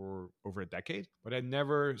for over a decade, but I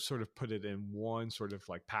never sort of put it in one sort of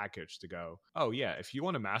like package to go, oh yeah, if you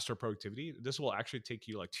want to master productivity, this will actually take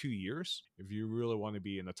you like 2 years if you really want to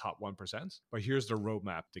be in the top 1%. But here's the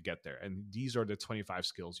roadmap to get there. And these are the 25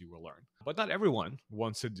 skills you will learn. But not everyone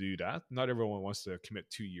wants to do that. Not everyone wants to commit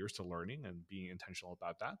 2 years to learning and being intentional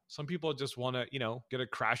about that. Some people just want to, get a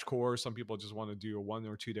crash course. Some people just want to do a 1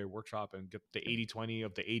 or 2 day workshop and get the 80/20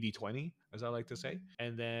 of the 80/20, as I like to say,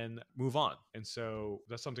 and then move on. And so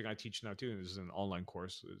that's something I teach now too. This is an online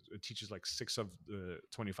course. It teaches like 6 of the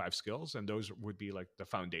 25 skills, and those would be like the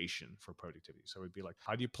foundation for productivity. So it would be like,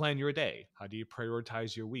 how do you plan your day? How do you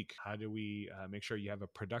prioritize your week? How do we make sure you have a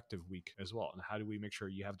productive week as well? And how do we make sure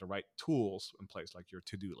you have the right tools in place, like your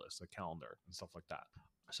to-do list, the calendar, and stuff like that?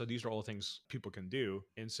 So these are all things people can do.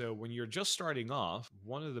 And so when you're just starting off,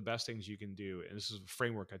 one of the best things you can do, and this is a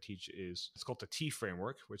framework I teach, it's called the T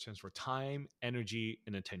framework, which stands for time, energy,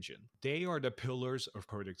 and attention. They are the pillars of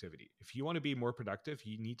productivity. If you want to be more productive,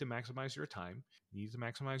 you need to maximize your time, you need to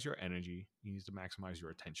maximize your energy, you need to maximize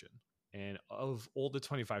your attention. And of all the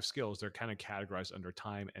 25 skills, they're kind of categorized under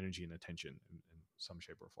time, energy, and attention in some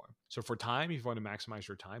shape or form. So for time, if you want to maximize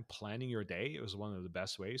your time, planning your day is one of the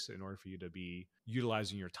best ways in order for you to be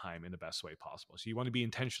utilizing your time in the best way possible. So you want to be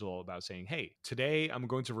intentional about saying, hey, today I'm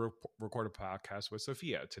going to record a podcast with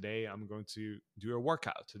Sophia. Today I'm going to do a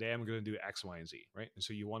workout. Today I'm going to do X, Y, and Z, right? And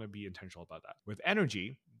so you want to be intentional about that. With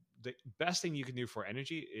energy, the best thing you can do for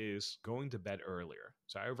energy is going to bed earlier.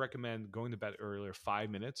 So I recommend going to bed earlier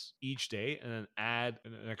 5 minutes each day, and then add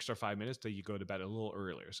an extra 5 minutes that you go to bed a little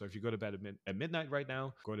earlier. So if you go to bed at midnight right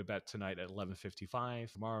now, go to bed tonight at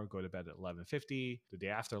 11:55. Tomorrow, go to bed at 11:50. The day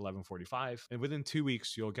after, 11:45. And within 2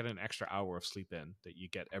 weeks, you'll get an extra hour of sleep in that you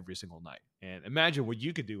get every single night. And imagine what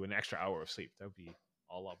you could do in an extra hour of sleep. That would be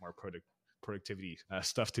a lot more productivity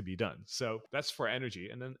stuff to be done. So that's for energy.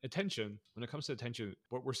 And then attention, when it comes to attention,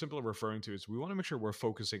 what we're simply referring to is we want to make sure we're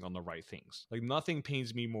focusing on the right things. Like nothing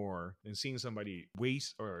pains me more than seeing somebody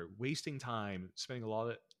wasting time, spending a lot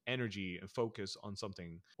of energy and focus on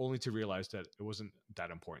something only to realize that it wasn't that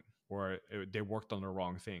important, or they worked on the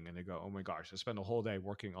wrong thing and they go, oh my gosh, I spent a whole day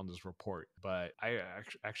working on this report, but I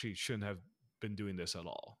actually shouldn't have been doing this at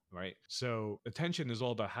all, right? So attention is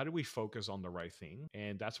all about how do we focus on the right thing,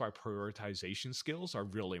 and that's why prioritization skills are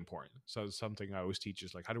really important. So something I always teach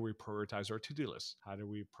is like, how do we prioritize our to-do list? How do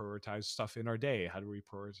we prioritize stuff in our day? How do we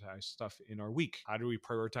prioritize stuff in our week? How do we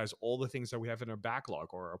prioritize all the things that we have in our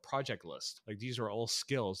backlog or our project list? Like these are all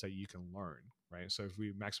skills that you can learn, right? So if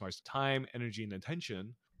we maximize time, energy, and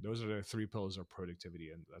attention, those are the 3 pillars of productivity.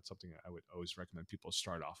 And that's something I would always recommend people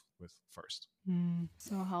start off with first.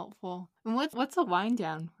 So helpful. And what's a wind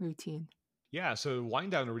down routine? Yeah, so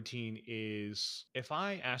wind down routine is, if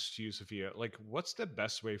I asked you, Sophia, like what's the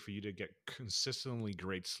best way for you to get consistently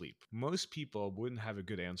great sleep? Most people wouldn't have a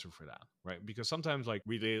good answer for that, right? Because sometimes like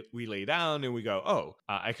we lay down and we go, oh,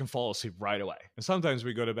 I can fall asleep right away. And sometimes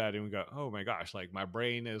we go to bed and we go, oh my gosh, like my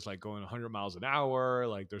brain is like going 100 miles an hour.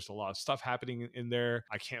 Like there's a lot of stuff happening in there.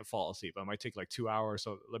 I can't fall asleep. I might take like 2 hours.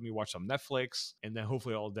 So let me watch some Netflix and then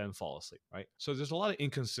hopefully I'll then fall asleep, right? So there's a lot of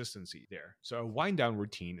inconsistency there. So a wind down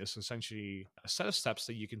routine is essentially a set of steps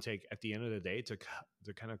that you can take at the end of the day to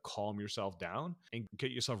kind of calm yourself down and get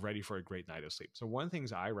yourself ready for a great night of sleep. So one of the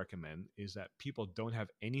things I recommend is that people don't have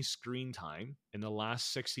any screen time in the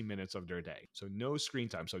last 60 minutes of their day. So no screen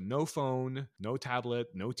time. So no phone, no tablet,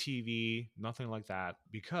 no TV, nothing like that.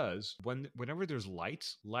 Because whenever there's light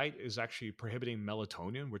is actually prohibiting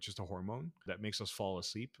melatonin, which is the hormone that makes us fall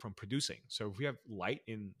asleep, from producing. So if we have light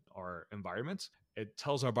in our environment, it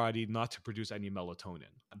tells our body not to produce any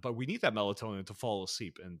melatonin. But we need that melatonin to fall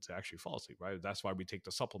asleep and to actually fall asleep, right? That's why we take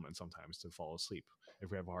the supplement sometimes to fall asleep.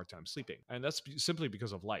 if we have a hard time sleeping. And that's simply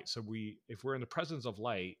because of light. So if we're in the presence of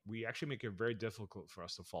light, we actually make it very difficult for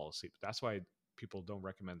us to fall asleep. That's why people don't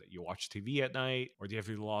recommend that you watch TV at night or you have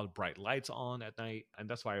a lot of bright lights on at night. And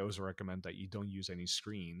that's why I also recommend that you don't use any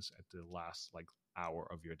screens at the last hour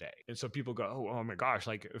of your day. And so people go, oh my gosh,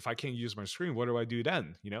 like if I can't use my screen, what do I do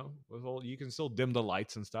then? Well, you can still dim the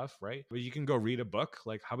lights and stuff, right? But you can go read a book.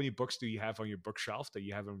 Like how many books do you have on your bookshelf that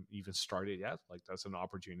you haven't even started yet? Like that's an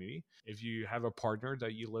opportunity. If you have a partner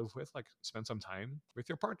that you live with, like spend some time with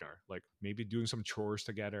your partner, like maybe doing some chores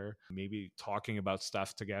together, maybe talking about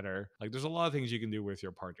stuff together. Like there's a lot of things you can do with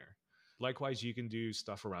your partner. Likewise, you can do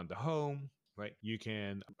stuff around the home, right? You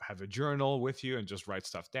can have a journal with you and just write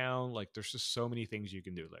stuff down. Like there's just so many things you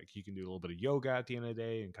can do. Like you can do a little bit of yoga at the end of the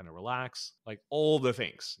day and kind of relax. Like all the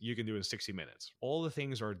things you can do in 60 minutes. All the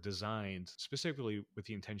things are designed specifically with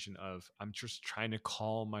the intention of I'm just trying to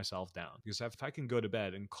calm myself down. Because if I can go to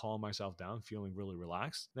bed and calm myself down, feeling really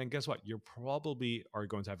relaxed, then guess what? You probably are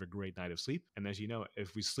going to have a great night of sleep. And as you know,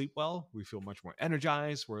 if we sleep well, we feel much more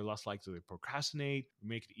energized. We're less likely to procrastinate. We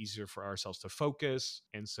make it easier for ourselves to focus.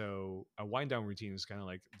 And so a wind down routine is kind of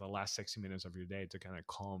like the last 60 minutes of your day to kind of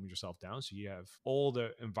calm yourself down. So you have all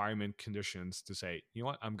the environment conditions to say, you know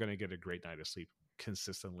what, I'm going to get a great night of sleep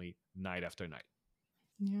consistently night after night.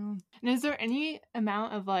 Yeah. And is there any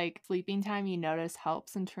amount of sleeping time you notice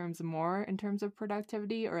helps in terms of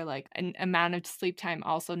productivity, or an amount of sleep time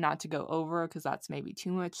also not to go over because that's maybe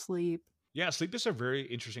too much sleep? Yeah, sleep is a very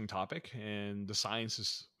interesting topic, and the science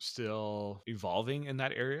is still evolving in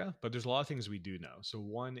that area, but there's a lot of things we do know. So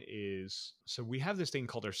one is, so we have this thing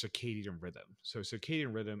called our circadian rhythm. So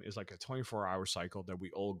circadian rhythm is like a 24-hour cycle that we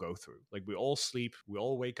all go through. Like we all sleep, we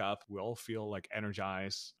all wake up, we all feel like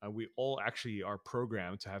energized, and we all actually are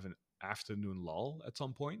programmed to have an afternoon lull at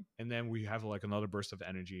some point, and then we have like another burst of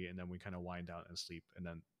energy, and then we kind of wind down and sleep, and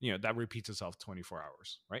then that repeats itself 24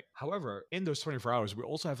 hours, right? However, in those 24 hours we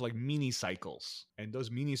also have like mini cycles, and those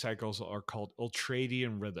mini cycles are called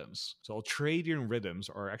ultradian rhythms. So ultradian rhythms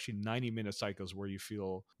are actually 90-minute cycles where you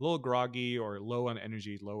feel a little groggy or low on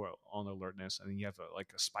energy, low on alertness, and then you have a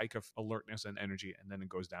spike of alertness and energy, and then it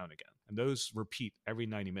goes down again, and those repeat every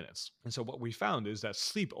 90 minutes. And so what we found is that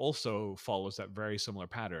sleep also follows that very similar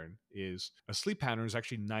pattern. Is a sleep pattern is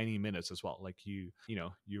actually 90 minutes as well. Like you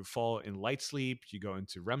fall in light sleep, you go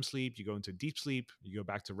into REM sleep, you go into deep sleep, you go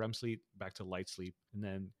back to REM sleep, back to light sleep, and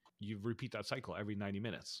then you repeat that cycle every 90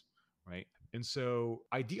 minutes, right? And so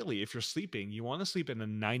ideally, if you're sleeping, you want to sleep in a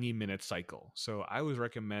 90-minute cycle. So I always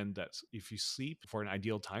recommend that if you sleep for an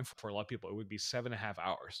ideal time, for a lot of people, it would be 7.5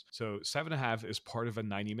 hours. So 7.5 is part of a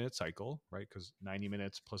 90-minute cycle, right? Because 90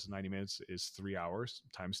 minutes plus 90 minutes is 3 hours,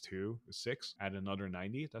 times 2 is 6, add another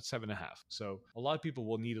 90, that's 7.5. So a lot of people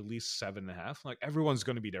will need at least 7.5. Like everyone's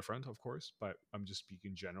going to be different, of course, but I'm just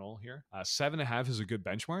speaking general here. 7.5 is a good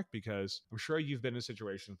benchmark because I'm sure you've been in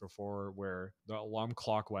situations before where the alarm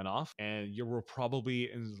clock went off and you were probably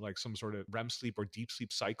in like some sort of REM sleep or deep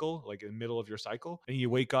sleep cycle, like in the middle of your cycle, and you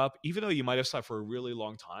wake up, even though you might have slept for a really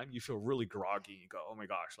long time, you feel really groggy. You go, oh my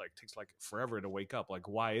gosh, like it takes like forever to wake up. Like,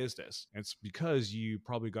 why is this? And it's because you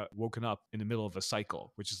probably got woken up in the middle of a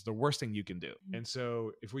cycle, which is the worst thing you can do. And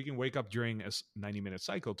so if we can wake up during a 90-minute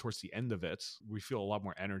cycle towards the end of it, we feel a lot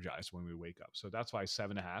more energized when we wake up. So that's why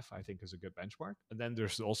 7.5, I think, is a good benchmark. And then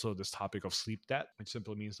there's also this topic of sleep debt, which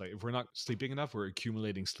simply means like if we're not sleeping enough, we're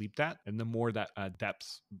accumulating sleep debt. And the more that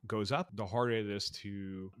depth goes up, the harder it is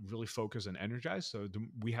to really focus and energize. So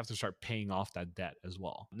we have to start paying off that debt as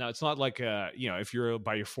well. Now, it's not like, if you're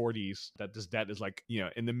by your 40s, that this debt is like,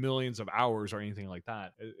 in the millions of hours or anything like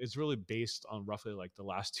that. It's really based on roughly like the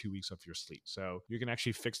last 2 weeks of your sleep. So you can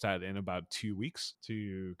actually fix that in about 2 weeks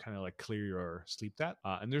to kind of like clear your sleep debt.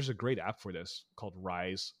 And there's a great app for this called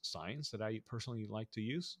Rise Science that I personally like to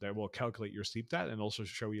use that will calculate your sleep debt and also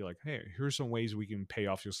show you like, hey, here's some ways we can pay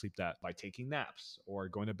off your sleep debt by taking naps or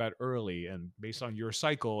going to bed early. And based on your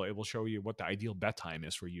cycle, it will show you what the ideal bedtime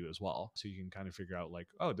is for you as well. So you can kind of figure out like,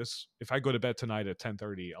 oh, if I go to bed tonight at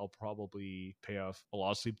 10:30, I'll probably pay off a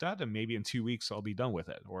lot of sleep debt, and maybe in 2 weeks I'll be done with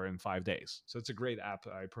it, or in 5 days. So it's a great app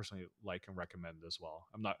I personally like and recommend as well.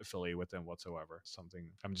 I'm not affiliated with them whatsoever. Something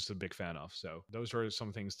I'm just a big fan of. So those are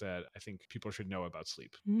some things that I think people should know about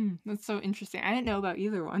sleep. That's so interesting. I didn't know about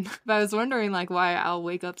either one, but I was wondering like why I'll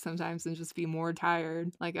wake up sometimes and just be more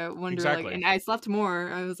tired. Like I wonder, Exactly. and I slept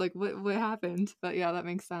more. I was like, what happened? But yeah, that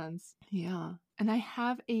makes sense. Yeah. And I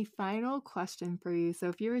have a final question for you. So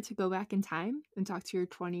if you were to go back in time and talk to your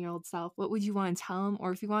 20-year-old self, what would you want to tell him?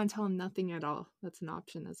 Or if you want to tell him nothing at all, that's an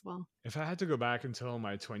option as well. If I had to go back and tell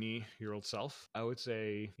my 20-year-old self, I would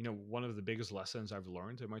say, one of the biggest lessons I've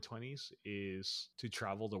learned in my 20s is to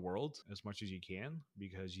travel the world as much as you can,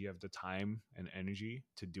 because you have the time and energy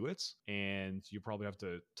to do it. And you probably have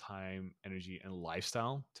the time, energy, and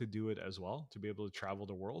lifestyle to do it as well, to be able to travel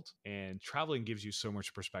the world. And traveling gives you so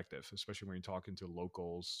much perspective, especially when you're talking to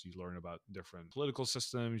locals. You learn about different political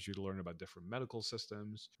systems, you learn about different medical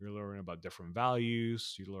systems, you learn about different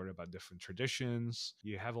values, you learn about different traditions.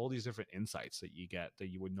 You have all these different insights that you get that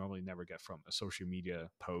you would normally never get from a social media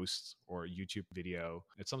post or YouTube video.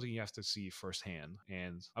 It's something you have to see firsthand.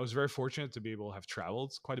 And I was very fortunate to be able to have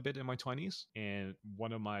traveled quite a bit in my 20s. And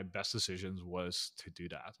one of my best decisions was to do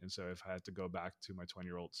that. And so if I had to go back to my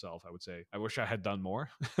 20-year-old self, I would say, I wish I had done more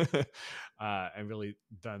and really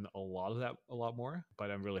done a lot of that, a lot more.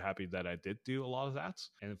 But I'm really happy that I did do a lot of that.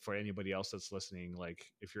 And for anybody else that's listening, like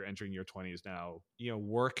if you're entering your 20s now,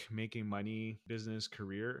 work, making money, business,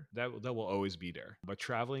 career, that will always be there. But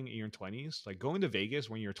traveling in your 20s, like going to Vegas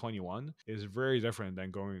when you're 21 is very different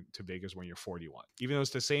than going to Vegas when you're 41. Even though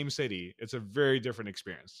it's the same city, it's a very different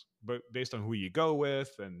experience, but based on who you go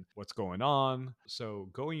with and what's going on. So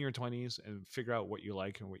go in your 20s and figure out what you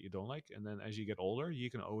like and what you don't like. And then as you get older,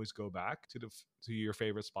 you can always go back to your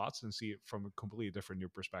favorite spots and see it from a completely different new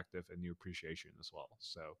perspective and new appreciation as well.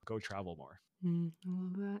 So go travel more. I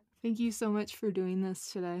love that. Thank you so much for doing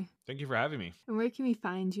this today. Thank you for having me. And where can we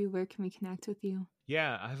find you? Where can we connect with you?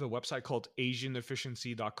 Yeah, I have a website called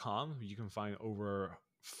asianefficiency.com. You can find over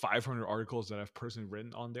 500 articles that I've personally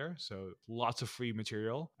written on there. So lots of free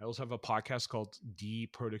material. I also have a podcast called The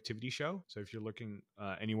Productivity Show. So if you're looking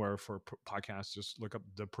anywhere for podcasts, just look up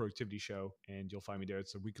The Productivity Show and you'll find me there.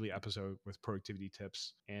 It's a weekly episode with productivity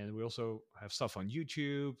tips. And we also have stuff on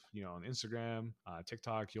YouTube, on Instagram,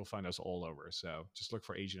 TikTok. You'll find us all over. So just look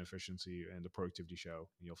for Asian Efficiency and The Productivity Show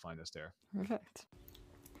and you'll find us there. Perfect.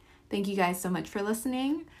 Thank you guys so much for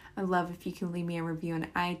listening. I'd love if you can leave me a review on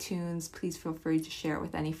iTunes. Please feel free to share it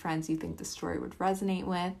with any friends you think the story would resonate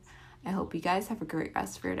with. I hope you guys have a great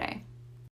rest of your day.